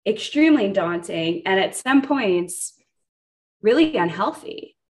extremely daunting. And at some points, really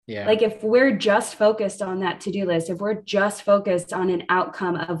unhealthy. Yeah. Like if we're just focused on that to-do list, if we're just focused on an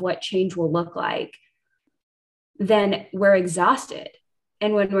outcome of what change will look like, then we're exhausted.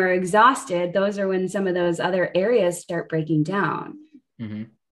 And when we're exhausted, those are when some of those other areas start breaking down. Mm-hmm.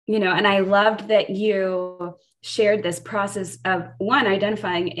 And I loved that you shared this process of one,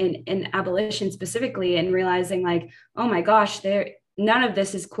 identifying in abolition specifically and realizing like, oh my gosh, none of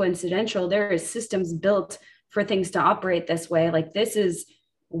this is coincidental. There is systems built for things to operate this way. Like this is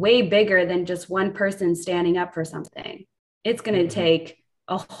way bigger than just one person standing up for something. It's going to take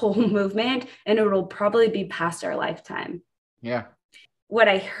a whole movement, and it will probably be past our lifetime. Yeah. What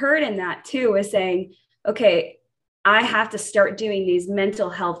I heard in that too was saying, okay, I have to start doing these mental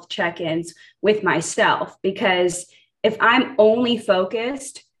health check-ins with myself, because if I'm only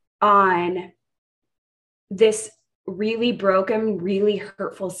focused on this really broken, really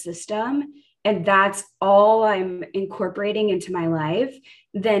hurtful system, and that's all I'm incorporating into my life,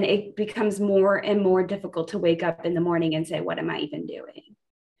 then it becomes more and more difficult to wake up in the morning and say, what am I even doing?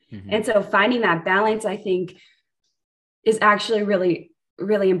 Mm-hmm. And so finding that balance, I think, is actually really,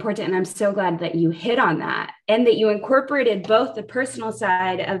 really important. And I'm so glad that you hit on that and that you incorporated both the personal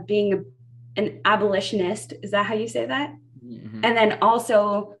side of being an abolitionist. Is that how you say that? Mm-hmm. And then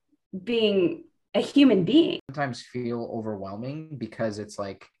also being a human being. Sometimes feel overwhelming because it's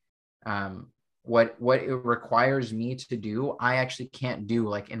like, what it requires me to do, I actually can't do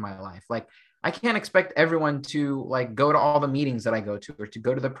like in my life. Like I can't expect everyone to like go to all the meetings that I go to or to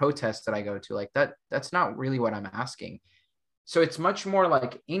go to the protests that I go to. Like that's not really what I'm asking. So it's much more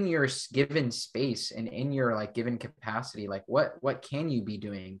like in your given space and in your like given capacity, like what can you be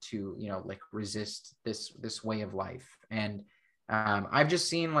doing to, you know, like resist this way of life. And I've just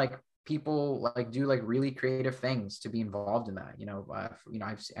seen like people like do like really creative things to be involved in that.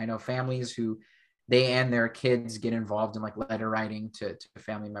 I know families who they and their kids get involved in like letter writing to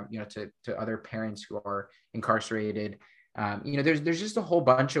family members, to other parents who are incarcerated. There's just a whole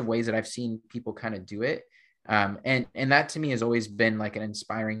bunch of ways that I've seen people kind of do it. And that to me has always been like an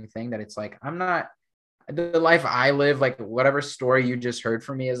inspiring thing, that it's like, I'm not the life I live, like whatever story you just heard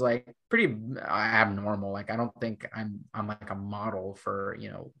from me is like pretty abnormal. Like, I don't think I'm like a model for,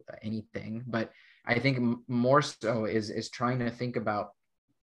 anything, but I think more so is trying to think about,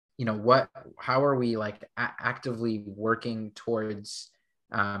 how are we like actively working towards,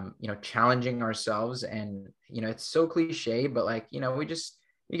 challenging ourselves. And, it's so cliche, but like,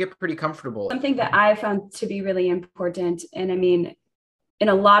 we get pretty comfortable. Something that I found to be really important, and I mean, in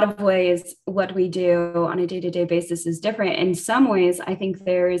a lot of ways, what we do on a day-to-day basis is different. In some ways, I think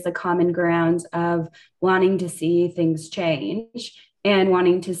there is a common ground of wanting to see things change and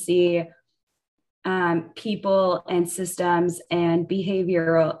wanting to see people and systems and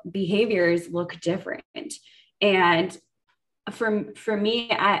behaviors look different. And for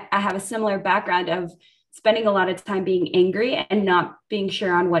me, I have a similar background of spending a lot of time being angry and not being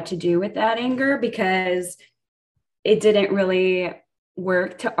sure on what to do with that anger, because it didn't really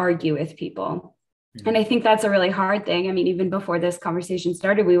work to argue with people. Mm-hmm. And I think that's a really hard thing. I mean, even before this conversation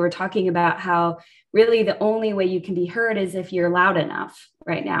started, we were talking about how really the only way you can be heard is if you're loud enough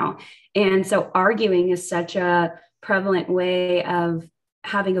right now. And so arguing is such a prevalent way of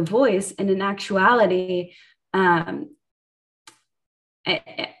having a voice. And in actuality,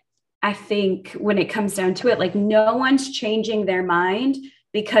 I think when it comes down to it, like no one's changing their mind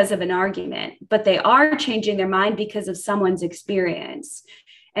because of an argument, but they are changing their mind because of someone's experience.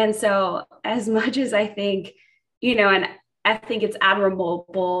 And so as much as I think, and I think it's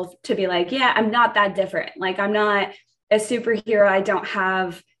admirable to be like, yeah, I'm not that different. Like, I'm not a superhero. I don't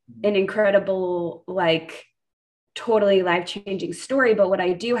have an incredible, like, totally life-changing story, but what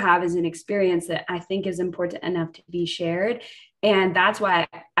I do have is an experience that I think is important enough to be shared. And that's why,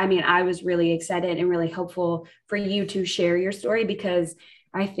 I was really excited and really hopeful for you to share your story, because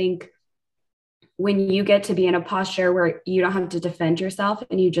I think when you get to be in a posture where you don't have to defend yourself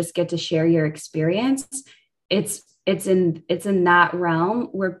and you just get to share your experience, it's in that realm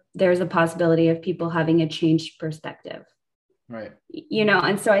where there's a possibility of people having a changed perspective. Right.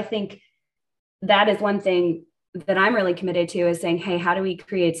 And so I think that is one thing that I'm really committed to, is saying, hey, how do we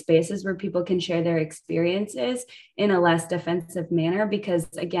create spaces where people can share their experiences in a less defensive manner? Because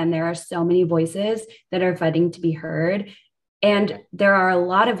again, there are so many voices that are fighting to be heard. And there are a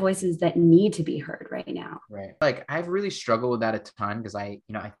lot of voices that need to be heard right now. Right. Like, I've really struggled with that a ton, because I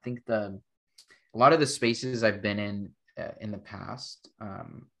think a lot of the spaces I've been in the past,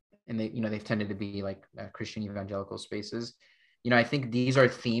 and they've tended to be like Christian evangelical spaces. I think these are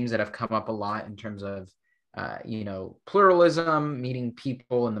themes that have come up a lot in terms of, pluralism, meeting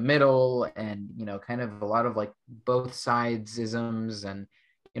people in the middle, and, kind of a lot of like both sides isms. And,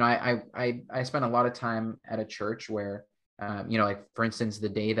 I spent a lot of time at a church where, like, for instance, the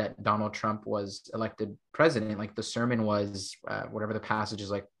day that Donald Trump was elected president, like the sermon was whatever the passage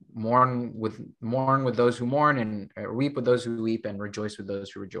is, like, mourn with those who mourn, and weep with those who weep, and rejoice with those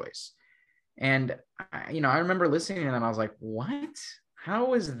who rejoice. And, I remember listening to them. I was like, what?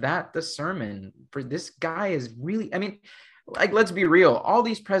 How is that the sermon for this guy? Is really, like, let's be real. All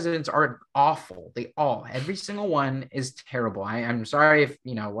these presidents are awful. Every single one is terrible. I'm sorry if,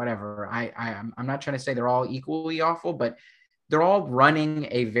 whatever. I'm not trying to say they're all equally awful, but they're all running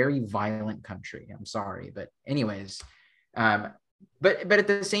a very violent country. I'm sorry. But anyways, but at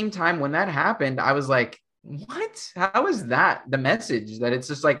the same time, when that happened, I was like, what? How is that the message? That it's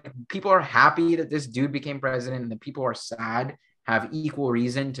just like people are happy that this dude became president, and the people are sad have equal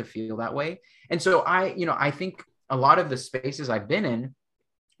reason to feel that way. And so I think a lot of the spaces I've been in,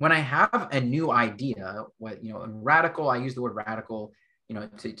 when I have a new idea, radical, I use the word radical,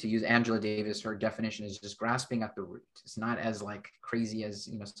 to use Angela Davis, her definition is just grasping at the root. It's not as like crazy as,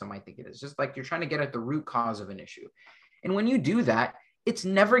 some might think it is. Just like you're trying to get at the root cause of an issue. And when you do that, it's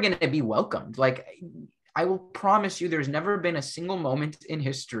never going to be welcomed. Like, I will promise you, there's never been a single moment in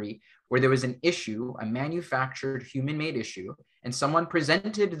history where there was an issue, a manufactured human-made issue, and someone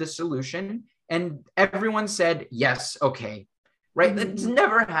presented the solution and everyone said, yes, okay, right? Mm-hmm. That's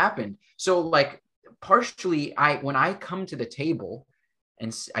never happened. So like, partially, when I come to the table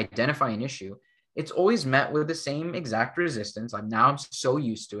and identify an issue, it's always met with the same exact resistance. I'm so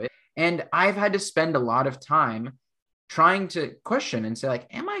used to it. And I've had to spend a lot of time trying to question and say, like,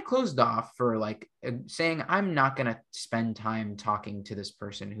 am I closed off for like saying I'm not going to spend time talking to this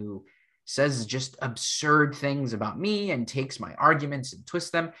person who says just absurd things about me and takes my arguments and twists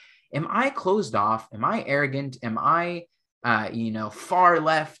them? Am I closed off? Am I arrogant? Am I, far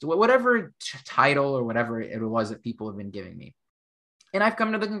left? Whatever title or whatever it was that people have been giving me. And I've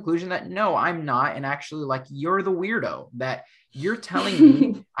come to the conclusion that no, I'm not. And actually, like, you're the weirdo, that you're telling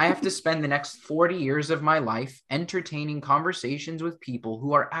me I have to spend the next 40 years of my life entertaining conversations with people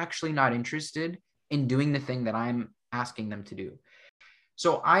who are actually not interested in doing the thing that I'm asking them to do.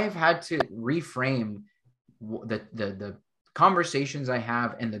 So I've had to reframe the conversations I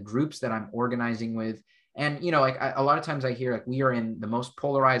have and the groups that I'm organizing with. And, like, a lot of times I hear, like, we are in the most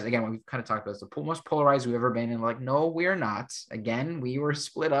polarized, again, we've kind of talked about this, the most polarized we've ever been. And like, no, we're not. Again, we were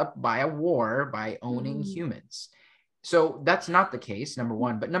split up by a war, by owning humans. So that's not the case, number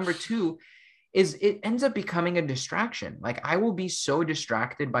one. But number two is it ends up becoming a distraction. Like, I will be so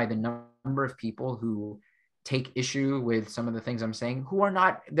distracted by the number of people who take issue with some of the things I'm saying, who are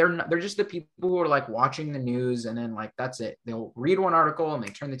not, they're just the people who are like watching the news and then like, that's it. They'll read one article and they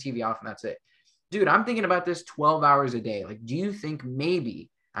turn the TV off and that's it. Dude, I'm thinking about this 12 hours a day. Like, do you think maybe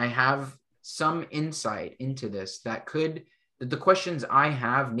I have some insight into this that the questions I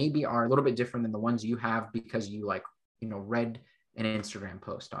have maybe are a little bit different than the ones you have because you read an Instagram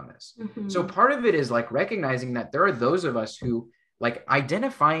post on this. Mm-hmm. So part of it is like recognizing that there are those of us who like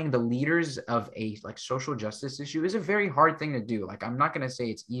identifying the leaders of a like social justice issue is a very hard thing to do. Like, I'm not going to say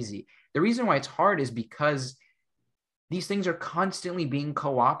it's easy. The reason why it's hard is because these things are constantly being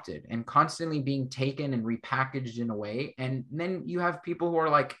co-opted and constantly being taken and repackaged in a way. And then you have people who are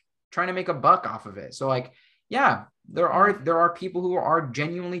like trying to make a buck off of it. So like, yeah, there are people who are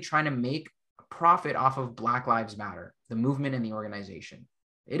genuinely trying to make a profit off of Black Lives Matter, the movement and the organization.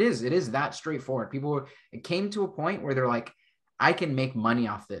 It is that straightforward. It came to a point where they're like, I can make money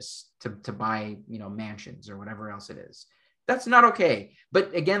off this to buy, mansions or whatever else it is. That's not okay.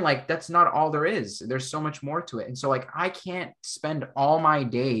 But again, like, that's not all there is. There's so much more to it. And so like, I can't spend all my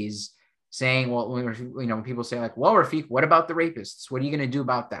days saying, well, when people say like, well, Rafik, what about the rapists? What are you going to do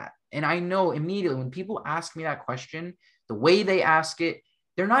about that? And I know immediately when people ask me that question, the way they ask it,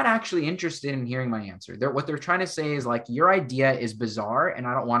 they're not actually interested in hearing my answer. What they're trying to say is like, your idea is bizarre and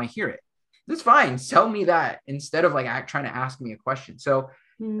I don't want to hear it. That's fine. Tell me that instead of like trying to ask me a question. So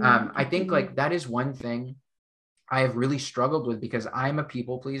I think like that is one thing I have really struggled with because I'm a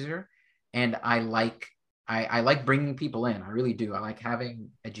people pleaser and I like bringing people in. I really do. I like having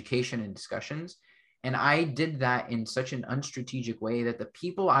education and discussions. And I did that in such an unstrategic way that the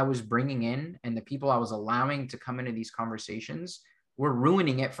people I was bringing in and the people I was allowing to come into these conversations were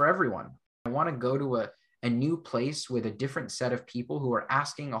ruining it for everyone. I want to go to a new place with a different set of people who are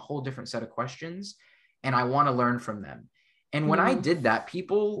asking a whole different set of questions. And I want to learn from them. And when I did that,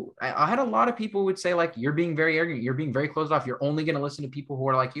 I had a lot of people who would say like, you're being very arrogant. You're being very closed off. You're only going to listen to people who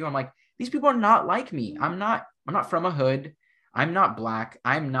are like you. I'm like, these people are not like me. I'm not from a hood. I'm not Black.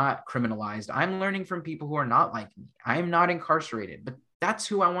 I'm not criminalized. I'm learning from people who are not like me. I'm not incarcerated, but that's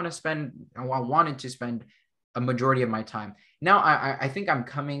who I wanted to spend a majority of my time. Now I think I'm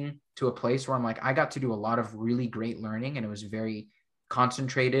coming to a place where I'm like, I got to do a lot of really great learning and it was very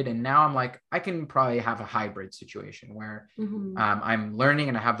concentrated. And now I'm like, I can probably have a hybrid situation where I'm learning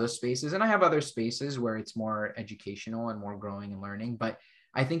and I have those spaces and I have other spaces where it's more educational and more growing and learning. But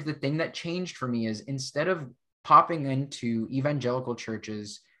I think the thing that changed for me is instead of popping into evangelical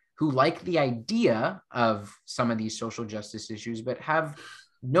churches who like the idea of some of these social justice issues, but have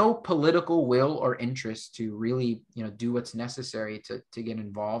no political will or interest to really, do what's necessary to get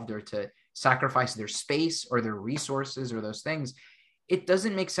involved or to sacrifice their space or their resources or those things, it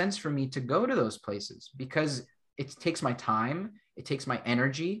doesn't make sense for me to go to those places because it takes my time, it takes my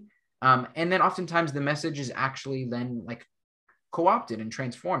energy. And then oftentimes the message is actually then like co-opted and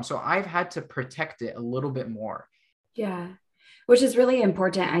transformed. So I've had to protect it a little bit more. Yeah, which is really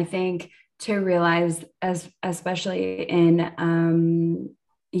important, I think, to realize, as especially in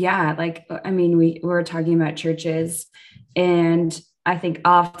yeah, like, I mean, we were talking about churches, and I think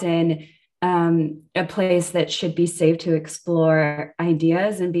often a place that should be safe to explore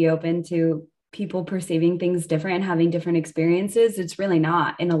ideas and be open to people perceiving things different and having different experiences, it's really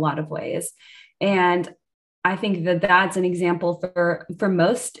not in a lot of ways. And I think that that's an example for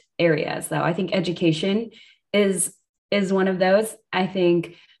most areas, though. I think education is is one of those. I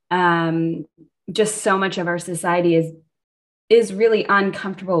think um, just so much of our society is really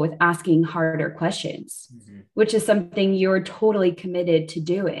uncomfortable with asking harder questions, which is something you're totally committed to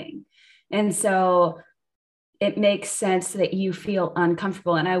doing. And so it makes sense that you feel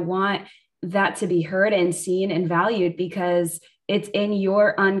uncomfortable. And I want that to be heard and seen and valued, because it's in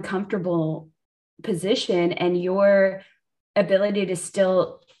your uncomfortable position and your ability to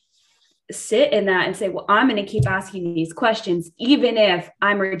still sit in that and say, well, I'm going to keep asking these questions, even if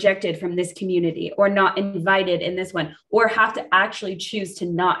I'm rejected from this community or not invited in this one, or have to actually choose to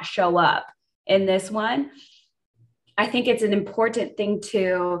not show up in this one. I think it's an important thing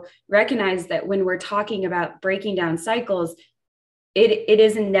to recognize that when we're talking about breaking down cycles, it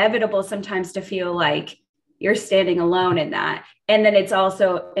is inevitable sometimes to feel like you're standing alone in that. And then it's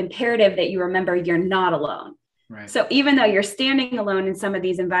also imperative that you remember you're not alone. Right. So even though you're standing alone in some of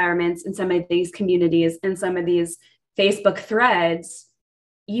these environments, in some of these communities, in some of these Facebook threads,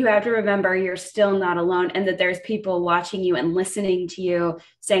 you have to remember you're still not alone, and that there's people watching you and listening to you,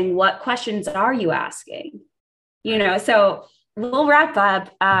 saying, what questions are you asking? You know, so we'll wrap up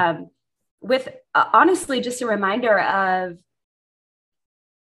with honestly just a reminder of,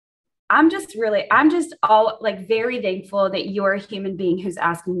 I'm just all like very thankful that you're a human being who's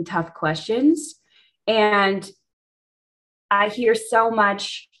asking tough questions. And I hear so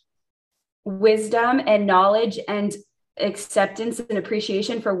much wisdom and knowledge and acceptance and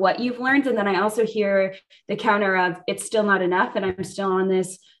appreciation for what you've learned. And then I also hear the counter of, it's still not enough. And I'm still on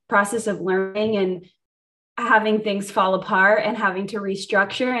this process of learning and having things fall apart and having to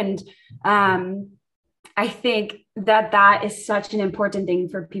restructure. And I think that that is such an important thing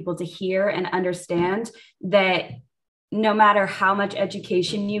for people to hear and understand, that no matter how much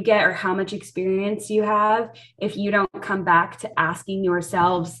education you get or how much experience you have, if you don't come back to asking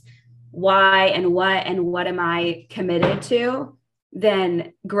yourselves why and what am I committed to,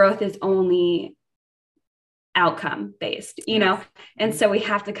 then growth is only outcome based, you know? And so we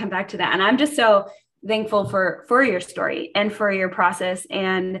have to come back to that. And I'm just so thankful for your story and for your process.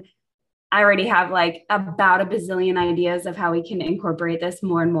 And I already have like about a bazillion ideas of how we can incorporate this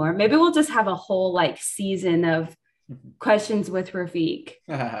more and more. Maybe we'll just have a whole like season of questions with Rafik.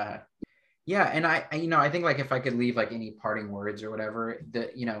 Yeah. And I think like if I could leave like any parting words or whatever,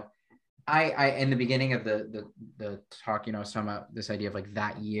 I in the beginning of the talk, I was talking about this idea of like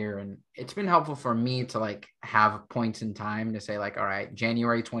that year, and it's been helpful for me to like have points in time to say like, all right,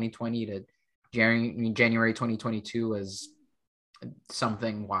 January 2020 to January 2022 was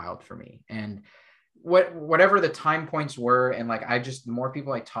something wild for me. And whatever the time points were, and like the more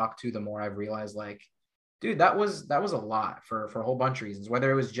people I talk to, the more I've realized like, dude, that was a lot for a whole bunch of reasons,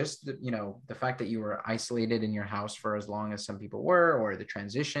 whether it was just the fact that you were isolated in your house for as long as some people were, or the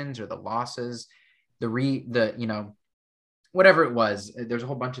transitions or the losses, whatever it was. There's a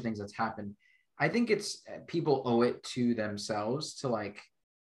whole bunch of things that's happened. I think it's people owe it to themselves to like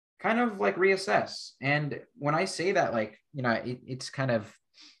kind of like reassess. And when I say that, like, it's kind of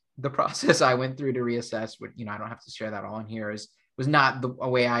the process I went through to reassess, what, I don't have to share that all in here, was not the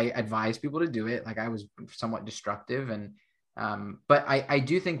way I advise people to do it. Like I was somewhat destructive. And, but I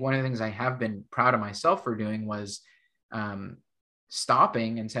do think one of the things I have been proud of myself for doing was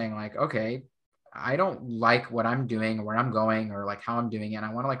stopping and saying like, okay, I don't like what I'm doing or where I'm going or like how I'm doing it. And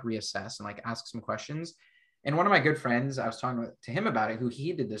I want to like reassess and like ask some questions. And one of my good friends, I was talking to him about it, who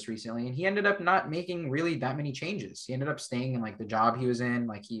he did this recently, and he ended up not making really that many changes. He ended up staying in like the job he was in,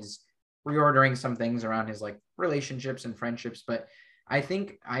 like he's reordering some things around his like relationships and friendships. But I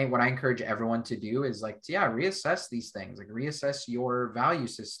think what I encourage everyone to do is like, reassess these things, like reassess your value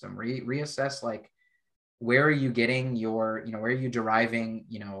system, reassess like, where are you getting your, where are you deriving,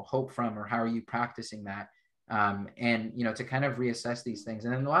 hope from, or how are you practicing that? And, to kind of reassess these things.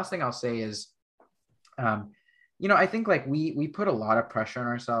 And then the last thing I'll say is, I think like we put a lot of pressure on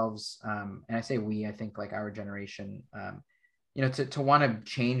ourselves. And I say I think like our generation, to want to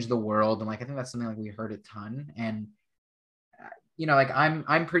change the world. And like, I think that's something like we heard a ton. And, like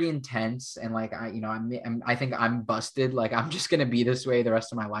I'm pretty intense, and like, I think I'm busted. Like, I'm just going to be this way the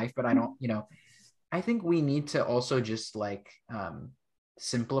rest of my life, but I don't, I think we need to also just like,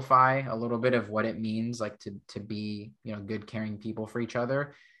 simplify a little bit of what it means, like to be, good, caring people for each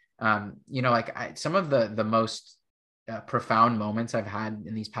other. like some of the most profound moments I've had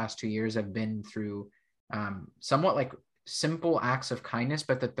in these past 2 years have been through somewhat like simple acts of kindness,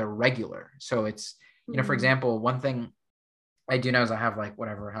 but that they're regular. So it's, for example, one thing I do know is I have like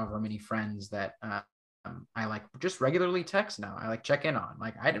however many friends that I like just regularly text now. I like check in on.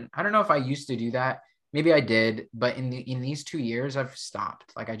 Like I don't know if I used to do that. Maybe I did, but in these 2 years I've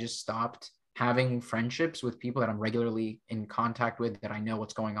stopped. Like I just stopped having friendships with people that I'm regularly in contact with, that I know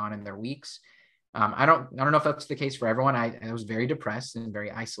what's going on in their weeks. I don't know if that's the case for everyone. I was very depressed and very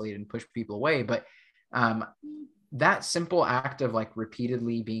isolated and pushed people away, but that simple act of like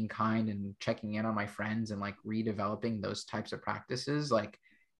repeatedly being kind and checking in on my friends and like redeveloping those types of practices, like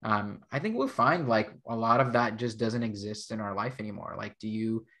I think we'll find like a lot of that just doesn't exist in our life anymore. Like, do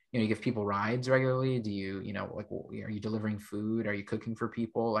you give people rides regularly? Do you, like, are you delivering food? Are you cooking for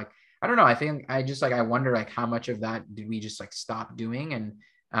people? Like, I don't know. I think I wonder like how much of that did we just like stop doing? And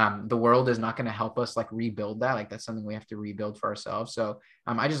the world is not going to help us like rebuild that. Like that's something we have to rebuild for ourselves. So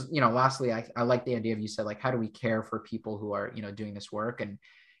I just, lastly, I like the idea of, you said like, how do we care for people who are, doing this work? And,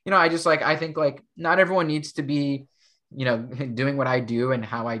 I think like not everyone needs to be, doing what I do and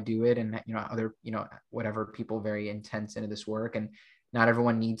how I do it. And, other, whatever people very intense into this work. And not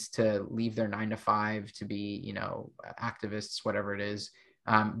everyone needs to leave their 9 to 5 to be, activists, whatever it is.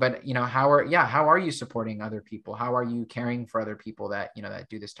 But how are you supporting other people? How are you caring for other people that that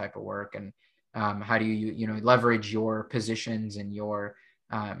do this type of work? And how do you leverage your positions and your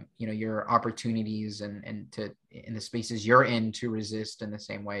your opportunities and to in the spaces you're in to resist in the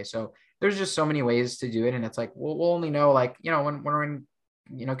same way? So there's just so many ways to do it, and it's like we'll only know like when we're in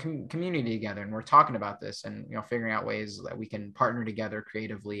community together and we're talking about this and figuring out ways that we can partner together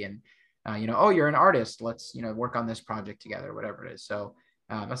creatively and oh, you're an artist, let's work on this project together, whatever it is. So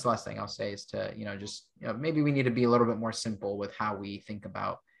that's the last thing I'll say is to just maybe we need to be a little bit more simple with how we think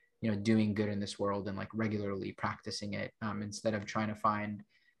about doing good in this world and like regularly practicing it, instead of trying to find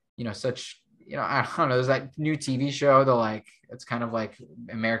such I don't know, there's that new TV show, it's kind of like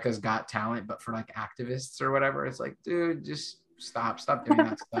America's Got Talent but for like activists or whatever. It's like, dude, just stop doing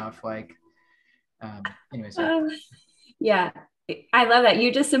that stuff. Like anyways. Yeah, I love that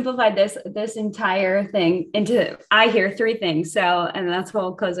you just simplified this entire thing into, I hear 3 things. So, and that's what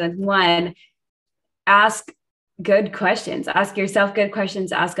we'll close with. 1, ask good questions, ask yourself good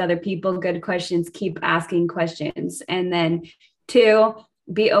questions, ask other people good questions, keep asking questions. And then 2,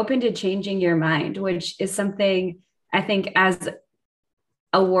 be open to changing your mind, which is something I think as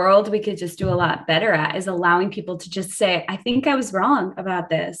a world we could just do a lot better at, is allowing people to just say, I think I was wrong about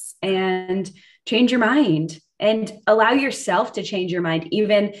this, and change your mind and allow yourself to change your mind.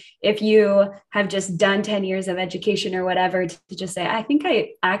 Even if you have just done 10 years of education or whatever, to just say, I think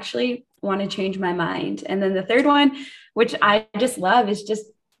I actually want to change my mind. And then the 3rd one, which I just love, is just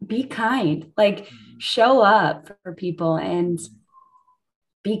be kind, like show up for people and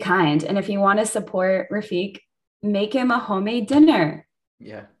be kind. And if you want to support Rafik, make him a homemade dinner.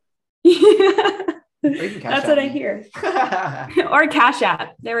 Yeah. That's what I hear. Or Cash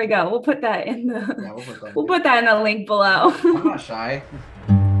App. There we go. We'll put that in the we'll put that in the link below. I'm not shy.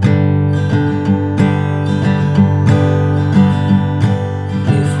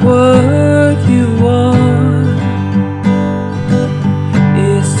 If what you want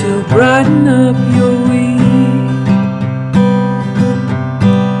is to brighten up your week,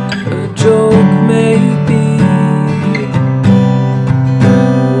 a joke may be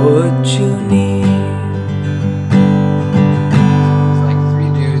what you need. It's like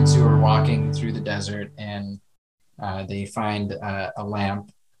 3 dudes who are walking through the desert, and they find a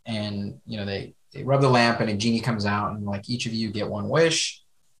lamp, and they rub the lamp, and a genie comes out, and like each of you get 1 wish.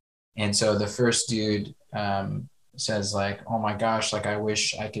 And so the first dude says like, oh my gosh, like I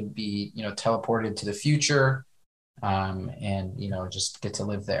wish I could be teleported to the future, and just get to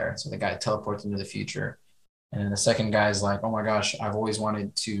live there. So the guy teleports into the future. And then the second guy's like, oh my gosh, I've always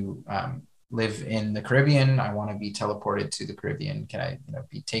wanted to live in the Caribbean. I want to be teleported to the Caribbean. Can I,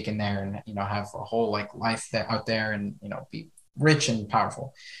 be taken there and, have a whole like life out there and, be rich and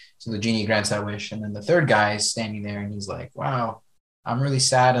powerful. So the genie grants that wish. And then the third guy is standing there and he's like, wow, I'm really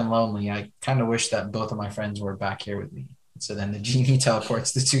sad and lonely. I kind of wish that both of my friends were back here with me. So then the genie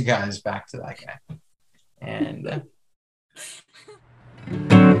teleports the 2 guys back to that guy. And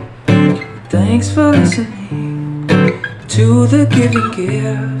thanks for listening to the Giving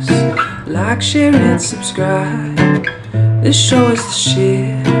Gifts. Like, share, and subscribe. This show is the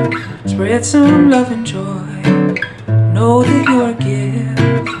shit. Spread some love and joy. Know that you're a gift.